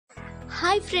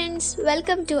Hi friends,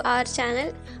 welcome to our channel.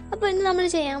 അപ്പോൾ ഇന്ന് നമ്മൾ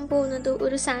ചെയ്യാൻ പോകുന്നത്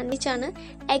ഒരു സാൻഡ്വിച്ചാണ്.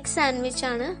 എഗ്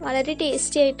സാൻഡ്വിച്ചാണ്. വളരെ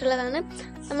ടേസ്റ്റി ആയിട്ടുള്ളതാണ്.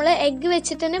 നമ്മൾ എഗ്ഗ്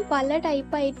വെച്ചിട്ട് തന്നെ പല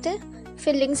ടൈപ്പായിട്ട്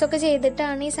ഫില്ലിങ്സ് ഒക്കെ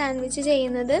ചെയ്തിട്ടാണ് ഈ സാൻഡ്വിച്ച്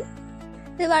ചെയ്യുന്നത്.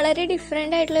 ഇത് വളരെ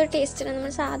ഡിഫറെൻ്റ് ആയിട്ടുള്ള ഒരു ടേസ്റ്റാണ്.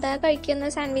 നമ്മൾ സാധാ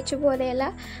കഴിക്കുന്ന സാൻഡ്വിച്ച് പോലെയല്ല,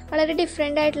 വളരെ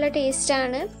ഡിഫറെൻ്റ് ആയിട്ടുള്ള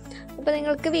ടേസ്റ്റാണ്. അപ്പോൾ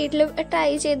നിങ്ങൾക്ക് വീട്ടിൽ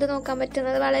ട്രൈ ചെയ്ത് നോക്കാൻ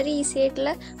പറ്റുന്നത് വളരെ ഈസി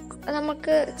ആയിട്ടുള്ള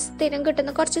നമുക്ക് സ്ഥിരം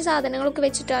കിട്ടുന്ന കുറച്ച് സാധനങ്ങളൊക്കെ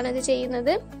വെച്ചിട്ടാണ് ഇത്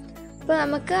ചെയ്യുന്നത്. അപ്പോൾ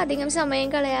നമുക്ക് അധികം സമയം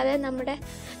കളയാതെ നമ്മുടെ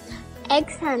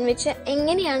എഗ് സാൻഡ്വിച്ച്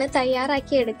എങ്ങനെയാണ്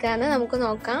തയ്യാറാക്കി എടുക്കാമെന്ന് നമുക്ക്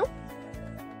നോക്കാം.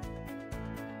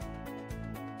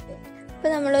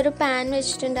 ഇപ്പോൾ നമ്മളൊരു പാൻ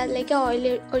വെച്ചിട്ടുണ്ട്, അതിലേക്ക് ഓയിൽ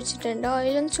ഒഴിച്ചിട്ടുണ്ട്.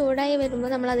 ഓയിലൊന്ന് ചൂടായി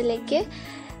വരുമ്പോൾ നമ്മൾ അതിലേക്ക്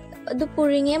ഇത്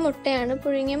പുഴുങ്ങിയ മുട്ടയാണ്.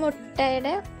 പുഴുങ്ങിയ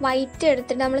മുട്ടയുടെ വൈറ്റ്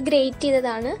എടുത്തിട്ട് നമ്മൾ ഗ്രേറ്റ്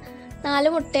ചെയ്തതാണ്.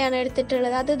 4 മുട്ടയാണ്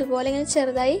എടുത്തിട്ടുള്ളത്. അത് ഇതുപോലെ ഇങ്ങനെ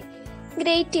ചെറുതായി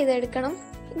ഗ്രേറ്റ് ചെയ്തെടുക്കണം.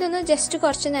 ഇതൊന്ന് ജസ്റ്റ്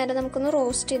കുറച്ച് നേരം നമുക്കൊന്ന്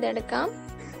റോസ്റ്റ് ചെയ്തെടുക്കാം.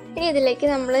 ഇനി ഇതിലേക്ക്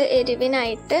നമ്മൾ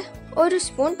എരിവിനായിട്ട് 1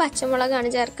 സ്പൂൺ പച്ചമുളകാണ്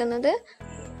ചേർക്കുന്നത്.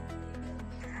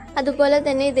 അതുപോലെ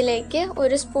തന്നെ ഇതിലേക്ക്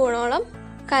 1 സ്പൂണോളം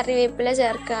കറിവേപ്പില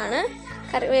ചേർക്കുകയാണ്.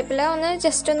 കറിവേപ്പില ഒന്ന്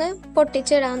ജസ്റ്റ് ഒന്ന്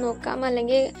പൊട്ടിച്ചിടാൻ നോക്കാം,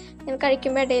 അല്ലെങ്കിൽ ഇങ്ങനെ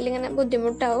കഴിക്കുമ്പോൾ ഇടയിൽ ഇങ്ങനെ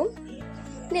ബുദ്ധിമുട്ടാവും.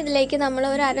 ഇനി ഇതിലേക്ക് നമ്മൾ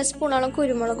 1/2 സ്പൂണോളം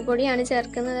കുരുമുളക് പൊടിയാണ്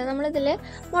ചേർക്കുന്നത്. നമ്മളിതിൽ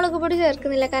മുളക് പൊടി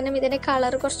ചേർക്കുന്നില്ല, കാരണം ഇതിൻ്റെ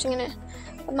കളർ കുറച്ചിങ്ങനെ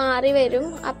മാറി വരും.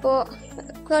 അപ്പോൾ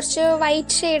കുറച്ച്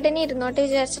വൈറ്റ് ഷെയ്ഡിന് ഇരുന്നോട്ട്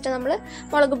വിചാരിച്ചിട്ട് നമ്മൾ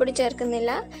മുളക് പൊടി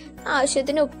ചേർക്കുന്നില്ല.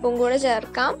 ആവശ്യത്തിന് ഉപ്പും കൂടെ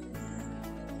ചേർക്കാം.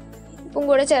 ഉപ്പും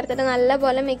കൂടെ ചേർത്തിട്ട്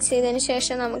നല്ലപോലെ മിക്സ് ചെയ്തതിന്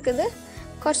ശേഷം നമുക്കിത്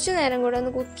കുറച്ച് നേരം കൂടെ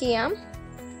ഒന്ന് കുക്ക് ചെയ്യാം.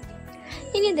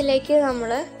 ഇനി ഇതിലേക്ക്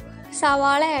നമ്മൾ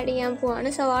സവാള ആഡ് ചെയ്യാൻ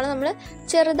പോവാണ്. സവാള നമ്മൾ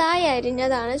ചെറുതായി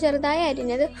അരിഞ്ഞതാണ്. ചെറുതായി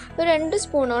അരിഞ്ഞത് 2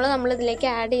 സ്പൂണോളം നമ്മൾ ഇതിലേക്ക്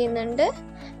ആഡ് ചെയ്യുന്നുണ്ട്.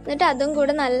 എന്നിട്ട് അതും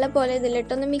കൂടെ നല്ലപോലെ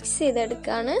ഇതിലിട്ടൊന്ന് മിക്സ്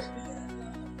ചെയ്തെടുക്കുകയാണ്.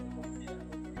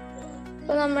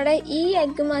 അപ്പോൾ നമ്മുടെ ഈ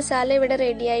എഗ്ഗ് മസാല ഇവിടെ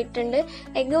റെഡി ആയിട്ടുണ്ട്.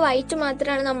 എഗ്ഗ് വൈറ്റ്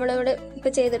മാത്രമാണ് നമ്മളിവിടെ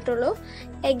ഇപ്പോൾ ചെയ്തിട്ടുള്ളൂ.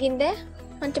 എഗ്ഗിൻ്റെ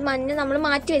മറ്റു മഞ്ഞ നമ്മൾ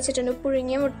മാറ്റി വെച്ചിട്ടുണ്ട്.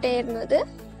 പുഴുങ്ങിയ മുട്ടയായിരുന്നു അത്.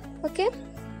 ഓക്കെ,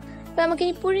 അപ്പോൾ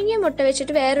നമുക്കിനി പുഴുങ്ങിയ മുട്ട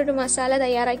വെച്ചിട്ട് വേറൊരു മസാല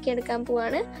തയ്യാറാക്കി എടുക്കാൻ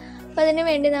പോവാണ്. അപ്പോൾ അതിന്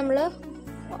വേണ്ടി നമ്മൾ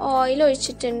ഓയിൽ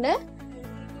ഒഴിച്ചിട്ടുണ്ട്.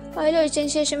 ഓയിൽ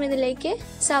ഒഴിച്ചതിന് ശേഷം ഇതിലേക്ക്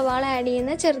സവാള ആഡ്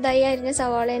ചെയ്യുന്നത് ചെറുതായി അരിഞ്ഞ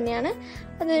സവാള തന്നെയാണ്.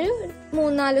 അതൊരു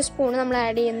 3-4 സ്പൂൺ നമ്മൾ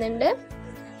ആഡ് ചെയ്യുന്നുണ്ട്.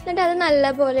 എന്നിട്ട് അത്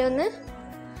നല്ലപോലെ ഒന്ന്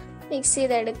മിക്സ്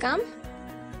ചെയ്തെടുക്കാം.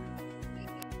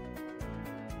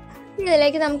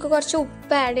 ഇതിലേക്ക് നമുക്ക് കുറച്ച്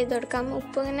ഉപ്പ് ആഡ് ചെയ്ത് കൊടുക്കാം.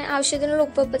 ഉപ്പ് ഇങ്ങനെ ആവശ്യത്തിനുള്ള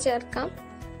ഉപ്പ് ചേർക്കാം.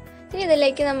 ഇനി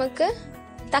ഇതിലേക്ക് നമുക്ക്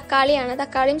തക്കാളിയാണ്.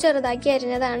 തക്കാളിയും ചെറുതാക്കി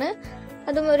അരിഞ്ഞതാണ്.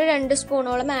 അതും ഒരു 2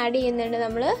 സ്പൂണോളം ആഡ് ചെയ്യുന്നുണ്ട്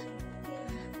നമ്മൾ.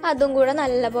 അതും കൂടെ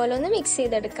നല്ലപോലെ ഒന്ന് മിക്സ്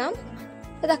ചെയ്തെടുക്കാം.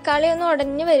 തക്കാളി ഒന്ന്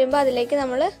ഉടഞ്ഞ് വരുമ്പോൾ അതിലേക്ക്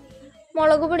നമ്മൾ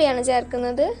മുളക് പൊടിയാണ്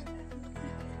ചേർക്കുന്നത്.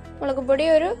 മുളക് പൊടി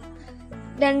ഒരു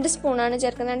 2 സ്പൂണാണ്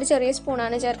ചേർക്കുന്നത്. 2 ചെറിയ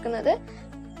സ്പൂണാണ് ചേർക്കുന്നത്.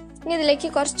 ഇനി ഇതിലേക്ക്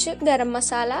കുറച്ച് ഗരം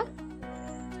മസാല.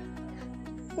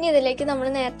 ഇനി ഇതിലേക്ക് നമ്മൾ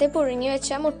നേരത്തെ പുഴുങ്ങി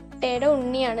വെച്ച മുട്ടയുടെ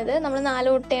ഉണ്ണിയാണിത്. നമ്മൾ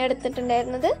 4 മുട്ടയാണ്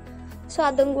എടുത്തിട്ടുണ്ടായിരുന്നത്. സോ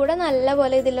അതും കൂടെ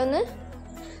നല്ലപോലെ ഇതിലൊന്ന്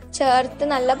ചേർത്ത്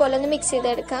നല്ലപോലെ ഒന്ന് മിക്സ്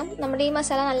ചെയ്തെടുക്കാം. നമ്മുടെ ഈ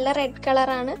മസാല നല്ല റെഡ്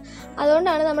കളറാണ്.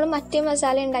 അതുകൊണ്ടാണ് നമ്മൾ മറ്റേ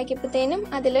മസാല ഉണ്ടാക്കിയപ്പോഴത്തേനും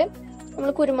അതിൽ നമ്മൾ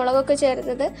കുരുമുളകൊക്കെ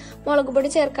ചേർത്തത്, മുളക് പൊടി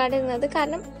ചേർക്കാതിരുന്നത്.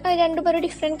 കാരണം രണ്ടുപേരും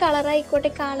ഡിഫറെൻറ്റ് കളറായിക്കോട്ടെ,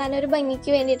 കാണാനൊരു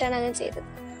ഭംഗിക്ക് വേണ്ടിയിട്ടാണ് അങ്ങനെ ചെയ്തത്.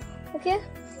 ഓക്കെ,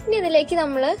 ഇനി ഇതിലേക്ക്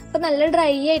നമ്മൾ ഇപ്പോൾ നല്ല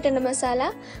ഡ്രൈ ആയിട്ടുണ്ട് മസാല.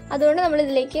 അതുകൊണ്ട് നമ്മൾ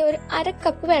ഇതിലേക്ക് ഒരു 1/2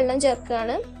 കപ്പ് വെള്ളം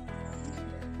ചേർക്കുകയാണ്.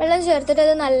 വെള്ളം ചേർത്തിട്ട്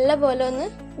അത് നല്ലപോലെ ഒന്ന്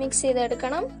മിക്സ്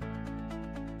ചെയ്തെടുക്കണം.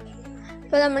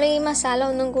 അപ്പോൾ നമ്മൾ ഈ മസാല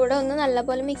ഒന്നും കൂടെ ഒന്ന്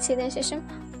നല്ലപോലെ മിക്സ് ചെയ്തതിന് ശേഷം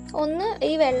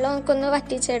ഈ വെള്ളമൊക്കെ ഒന്ന്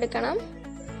വറ്റിച്ചെടുക്കണം.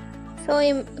 സോ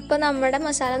ഇപ്പോൾ നമ്മുടെ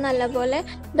മസാല നല്ലപോലെ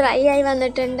ഡ്രൈ ആയി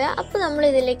വന്നിട്ടുണ്ട്. അപ്പോൾ നമ്മൾ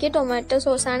ഇതിലേക്ക് ടൊമാറ്റോ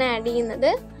സോസാണ് ആഡ്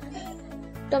ചെയ്യുന്നത്.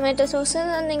 ടൊമാറ്റോ സോസ്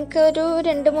നിങ്ങൾക്ക് ഒരു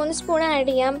 2-3 സ്പൂൺ ആഡ്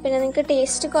ചെയ്യാം. പിന്നെ നിങ്ങൾക്ക്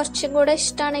ടേസ്റ്റ് കുറച്ചും കൂടെ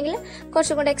ഇഷ്ടമാണെങ്കിൽ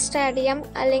കുറച്ചും കൂടെ എക്സ്ട്രാ ആഡ് ചെയ്യാം.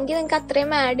 അല്ലെങ്കിൽ നിങ്ങൾക്ക്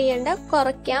അത്രയും ആഡ് ചെയ്യേണ്ട,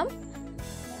 കുറയ്ക്കാം.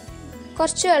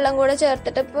 കുറച്ച് വെള്ളം കൂടെ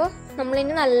ചേർത്തിട്ട് ഇപ്പോൾ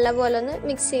നമ്മളിനി നല്ലപോലെ ഒന്ന്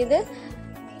മിക്സ് ചെയ്ത്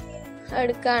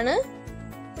എടുക്കുകയാണ്.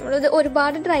 നമ്മളിത്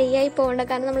ഒരുപാട് ഡ്രൈ ആയി പോകേണ്ട,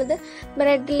 കാരണം നമ്മളിത്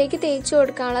ബ്രെഡിലേക്ക് തേച്ച്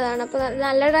കൊടുക്കാനുള്ളതാണ്. അപ്പോൾ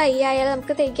നല്ല ഡ്രൈ ആയാൽ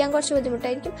നമുക്ക് തേക്കാൻ കുറച്ച്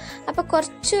ബുദ്ധിമുട്ടായിരിക്കും. അപ്പോൾ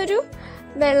കുറച്ചൊരു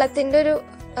വെള്ളത്തിൻ്റെ ഒരു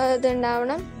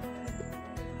ഇതുണ്ടാവണം.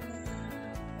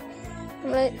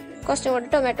 നമ്മൾ കുറച്ചും കൂടി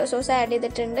ടൊമാറ്റോ സോസ് ആഡ്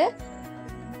ചെയ്തിട്ടുണ്ട്.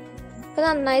 അപ്പോൾ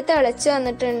നന്നായി തിളച്ച്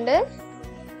വന്നിട്ടുണ്ട്.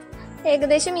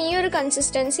 ഏകദേശം ഈ ഒരു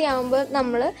കൺസിസ്റ്റൻസി ആകുമ്പോൾ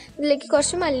നമ്മൾ ഇതിലേക്ക്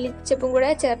കുറച്ച് മല്ലിച്ചപ്പും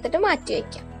കൂടെ ചേർത്തിട്ട് മാറ്റി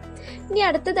വയ്ക്കാം. ഇനി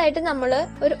അടുത്തതായിട്ട് നമ്മൾ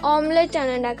ഒരു ഓംലെറ്റ്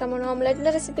ആണ് ഉണ്ടാക്കാൻ പോകുന്നത്.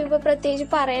 ഓംലെറ്റിൻ്റെ റെസിപ്പി ഇപ്പോൾ പ്രത്യേകിച്ച്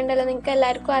പറയണ്ടല്ലോ, നിങ്ങൾക്ക്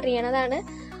എല്ലാവർക്കും അറിയണതാണ്.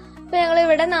 അപ്പോൾ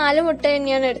ഞങ്ങളിവിടെ 4 മുട്ട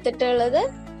തന്നെയാണ് എടുത്തിട്ടുള്ളത്.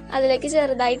 അതിലേക്ക്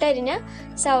ചെറുതായിട്ട് അരിഞ്ഞ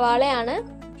സവാളയാണ്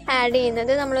ആഡ്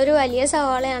ചെയ്യുന്നത്. നമ്മളൊരു വലിയ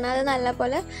സവാളയാണ്, അത്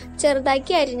നല്ലപോലെ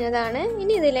ചെറുതാക്കി അരിഞ്ഞതാണ്.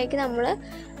 ഇനി ഇതിലേക്ക് നമ്മൾ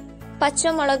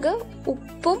പച്ചമുളക്,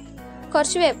 ഉപ്പും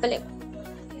കുറച്ച് വേപ്പിലയും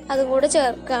അതും കൂടെ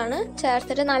ചേർക്കുകയാണ്.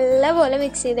 ചേർത്തിട്ട് നല്ലപോലെ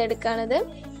മിക്സ് ചെയ്തെടുക്കുകയാണിത്.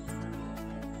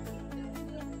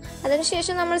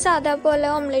 അതിനുശേഷം നമ്മൾ സാധാ പോലെ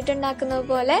ഓംലേറ്റ് ഉണ്ടാക്കുന്നത്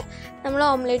പോലെ നമ്മൾ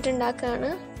ഓംലേറ്റ് ഉണ്ടാക്കുകയാണ്.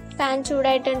 പാൻ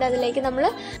ചൂടായിട്ടുണ്ട്, അതിലേക്ക് നമ്മൾ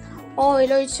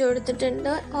ഓയിൽ ഒഴിച്ച്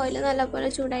കൊടുത്തിട്ടുണ്ട്. ഓയിൽ നല്ലപോലെ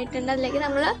ചൂടായിട്ടുണ്ട്, അതിലേക്ക്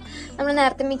നമ്മൾ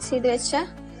നേരത്തെ മിക്സ് ചെയ്ത് വെച്ച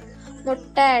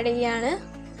മുട്ട ആഡ് ചെയ്യാണ്.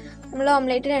 നമ്മൾ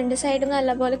ഓംലേറ്റ് 2 സൈഡും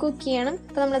നല്ലപോലെ കുക്ക് ചെയ്യണം.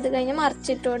 അപ്പോൾ നമ്മളത് കഴിഞ്ഞ്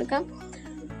മറിച്ചിട്ട് കൊടുക്കാം.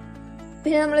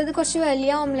 പിന്നെ നമ്മളിത് കുറച്ച്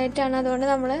വലിയ ഓംലേറ്റ് ആണ്, അതുകൊണ്ട്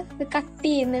നമ്മൾ ഇത് കട്ട്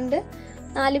ചെയ്യുന്നുണ്ട്.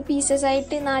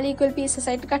 4 ഈക്വൽ പീസസ്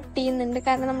ആയിട്ട് കട്ട് ചെയ്യുന്നുണ്ട്.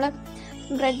 കാരണം നമ്മൾ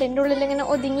ബ്രെഡിൻ്റെ ഉള്ളിൽ ഇങ്ങനെ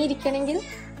ഒതുങ്ങിയിരിക്കണമെങ്കിൽ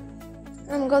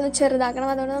നമുക്കൊന്ന് ചെറുതാക്കണം,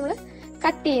 അതുകൊണ്ട് നമ്മൾ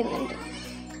കട്ട് ചെയ്യുന്നുണ്ട്.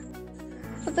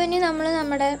 അപ്പോൾ ഇനി നമ്മൾ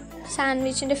നമ്മുടെ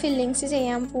സാൻഡ്വിച്ചിൻ്റെ ഫില്ലിങ്സ്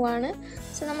ചെയ്യാൻ പോവാണ്.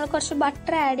 സോ നമ്മൾ കുറച്ച്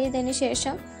ബട്ടർ ആഡ് ചെയ്തതിന്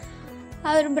ശേഷം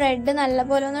ആ ഒരു ബ്രെഡ്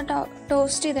നല്ലപോലെ ഒന്ന്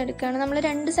ടോസ്റ്റ് ചെയ്തെടുക്കുകയാണ്. നമ്മൾ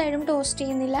 2 സൈഡും ടോസ്റ്റ്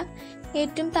ചെയ്യുന്നില്ല,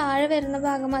 ഏറ്റവും താഴെ വരുന്ന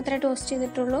ഭാഗം മാത്രമേ ടോസ്റ്റ്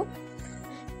ചെയ്തിട്ടുള്ളൂ.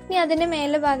 ഇനി അതിൻ്റെ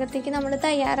മേലെ ഭാഗത്തേക്ക് നമ്മൾ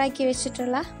തയ്യാറാക്കി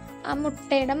വെച്ചിട്ടുള്ള ആ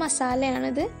മുട്ടയുടെ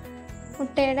മസാലയാണിത്.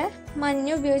 മുട്ടയുടെ മഞ്ഞ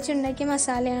ഉപയോഗിച്ചുണ്ടാക്കിയ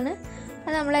മസാലയാണ്.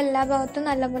 അത് നമ്മൾ എല്ലാ ഭാഗത്തും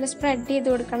നല്ലപോലെ സ്പ്രെഡ് ചെയ്ത്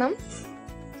കൊടുക്കണം.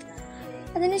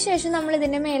 അതിനുശേഷം നമ്മൾ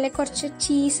ഇതിൻ്റെ മേലെ കുറച്ച്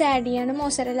ചീസ് ആഡ് ചെയ്യാണ്.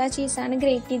 മോസറല്ല ചീസാണ്,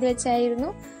 ഗ്രേറ്റ് ചെയ്ത് വെച്ചായിരുന്നു.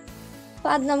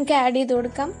 അപ്പോൾ അത് നമുക്ക് ആഡ് ചെയ്ത്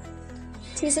കൊടുക്കാം.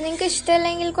 ചീസ് നിങ്ങൾക്ക്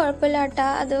ഇഷ്ടമല്ലെങ്കിൽ കുഴപ്പമില്ല കേട്ടോ,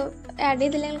 അത് ആഡ്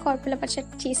ചെയ്തില്ലെങ്കിൽ കുഴപ്പമില്ല. പക്ഷേ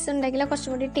ചീസ് ഉണ്ടെങ്കിൽ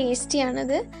കുറച്ചും കൂടി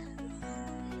ടേസ്റ്റിയാണിത്.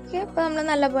 ഓക്കെ, അപ്പോൾ നമ്മൾ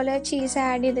നല്ലപോലെ ചീസ്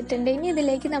ആഡ് ചെയ്തിട്ടുണ്ട്. ഇനി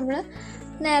ഇതിലേക്ക് നമ്മൾ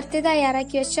നേരത്തെ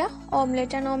തയ്യാറാക്കി വെച്ച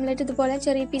ഓംലെറ്റാണ്. ഓംലെറ്റ് ഇതുപോലെ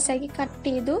ചെറിയ പീസാക്കി കട്ട്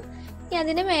ചെയ്തു. ഇനി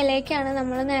അതിൻ്റെ മേലേക്കാണ്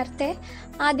നമ്മൾ നേരത്തെ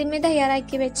ആദ്യമേ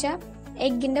തയ്യാറാക്കി വെച്ച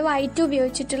എഗ്ഗിൻ്റെ വൈറ്റ്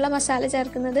ഉപയോഗിച്ചിട്ടുള്ള മസാല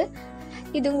ചേർക്കുന്നത്.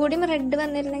 ഇതും കൂടി റെഡ്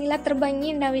വന്നിരുന്നെങ്കിൽ അത്ര ഭംഗി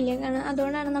ഉണ്ടാവില്ല, കാരണം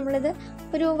അതുകൊണ്ടാണ് നമ്മളിത്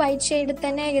ഒരു വൈറ്റ് ഷെയ്ഡിൽ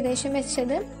തന്നെ ഏകദേശം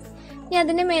വെച്ചത്. ഇനി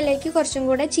അതിൻ്റെ മേലേക്ക് കുറച്ചും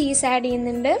കൂടെ ചീസ് ആഡ്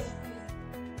ചെയ്യുന്നുണ്ട്.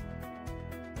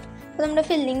 അപ്പോൾ നമ്മുടെ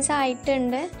ഫില്ലിങ്സ്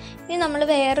ആയിട്ടുണ്ട്. ഇനി നമ്മൾ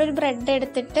വേറൊരു ബ്രെഡ്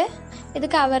എടുത്തിട്ട് ഇത്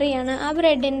കവർ ചെയ്യാണ്. ആ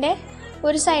ബ്രെഡിൻ്റെ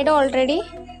ഒരു സൈഡ് ഓൾറെഡി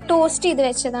ടോസ്റ്റ് ചെയ്ത്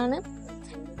വെച്ചതാണ്.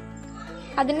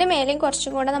 അതിൻ്റെ മേലെയും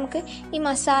കുറച്ചും കൂടെ നമുക്ക് ഈ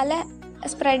മസാല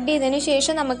സ്പ്രെഡ് ചെയ്തതിന്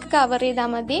ശേഷം നമുക്ക് കവർ ചെയ്താൽ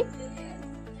മതി.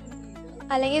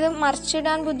 അല്ലെങ്കിൽ ഇത്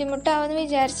മറിച്ചിടാൻ ബുദ്ധിമുട്ടാവുമെന്ന്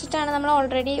വിചാരിച്ചിട്ടാണ് നമ്മൾ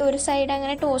ഓൾറെഡി ഒരു സൈഡ്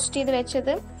അങ്ങനെ ടോസ്റ്റ് ചെയ്ത്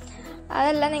വെച്ചത്.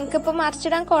 അതല്ല, നിങ്ങൾക്കിപ്പോൾ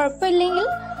മറിച്ചിടാൻ കുഴപ്പമില്ലെങ്കിൽ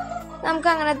നമുക്ക്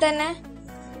അങ്ങനെ തന്നെ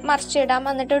മറിച്ചിടാം,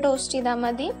 എന്നിട്ട് ടോസ്റ്റ് ചെയ്താൽ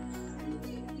മതി.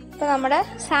 ഇപ്പോൾ നമ്മുടെ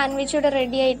സാൻഡ്വിച്ച് ഇവിടെ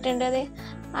റെഡി ആയിട്ടുണ്ട്. അത്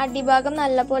അടിഭാഗം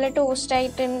നല്ലപോലെ ടോസ്റ്റ്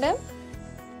ആയിട്ടുണ്ട്.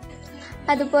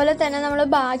 അതുപോലെ തന്നെ നമ്മൾ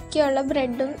ബാക്കിയുള്ള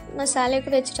ബ്രെഡും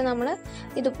മസാലയൊക്കെ വെച്ചിട്ട് നമ്മൾ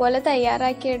ഇതുപോലെ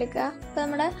തയ്യാറാക്കി എടുക്കുക. അപ്പോൾ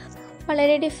നമ്മുടെ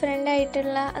വളരെ ഡിഫറെൻ്റ്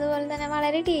ആയിട്ടുള്ള, അതുപോലെ തന്നെ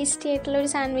വളരെ ടേസ്റ്റി ആയിട്ടുള്ള ഒരു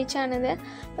സാൻഡ്വിച്ചാണിത്.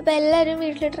 അപ്പോൾ എല്ലാവരും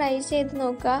വീട്ടിൽ ട്രൈ ചെയ്ത്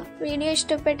നോക്കുക. വീഡിയോ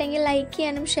ഇഷ്ടപ്പെട്ടെങ്കിൽ ലൈക്ക്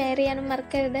ചെയ്യാനും ഷെയർ ചെയ്യാനും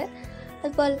മറക്കരുത്.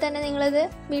 അതുപോലെ തന്നെ നിങ്ങളിത്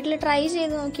വീട്ടിൽ ട്രൈ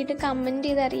ചെയ്ത് നോക്കിയിട്ട് കമൻറ്റ്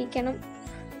ചെയ്ത് അറിയിക്കണം.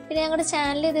 പിന്നെ ഞങ്ങളുടെ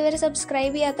ചാനൽ ഇതുവരെ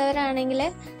സബ്സ്ക്രൈബ് ചെയ്യാത്തവരാണെങ്കിൽ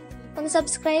ഒന്ന്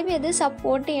സബ്സ്ക്രൈബ് ചെയ്ത്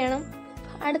സപ്പോർട്ട് ചെയ്യണം.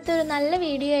 അടുത്തൊരു നല്ല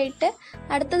വീഡിയോ ആയിട്ട്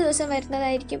അടുത്ത ദിവസം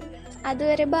വരുന്നതായിരിക്കും.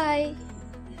 അതുവരെ ബൈ.